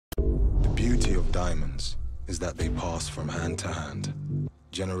beauty of diamonds is that they pass from hand to hand,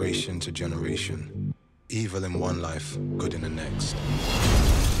 generation to generation. Evil in one life, good in the next.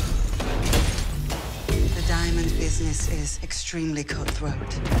 The diamond business is extremely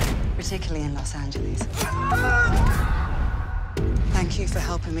cutthroat, particularly in Los Angeles. Thank you for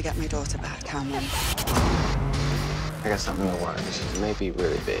helping me get my daughter back, Cameron. I got something in the works. It may be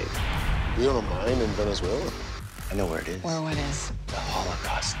really big. We own a mine in Venezuela. I know where it is. Where what is? The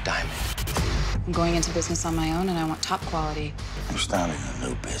Holocaust diamond. I'm going into business on my own, and I want top quality. I'm starting a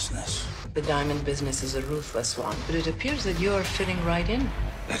new business. The diamond business is a ruthless one, but it appears that you're fitting right in.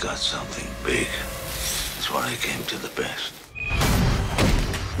 I got something big. That's why I came to the best.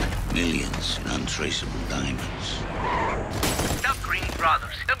 Millions in untraceable diamonds. The Green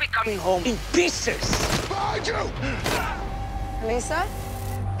Brothers, they'll be coming home in pieces. Behind you! Elisa?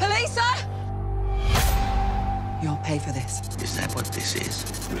 Elisa? You'll pay for this. Is that what this is?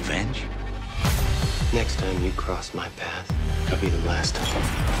 Revenge? Next time you cross my path, it'll be the last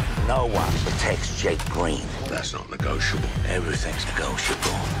time. No one protects Jake Green. That's not negotiable. Everything's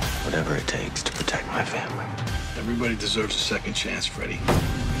negotiable. Whatever it takes to protect my family. Everybody deserves a second chance, Freddie.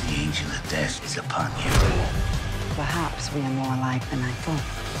 The angel of death is upon you. Perhaps we are more alike than I thought.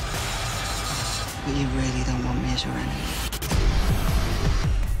 But you really don't want me as your enemy.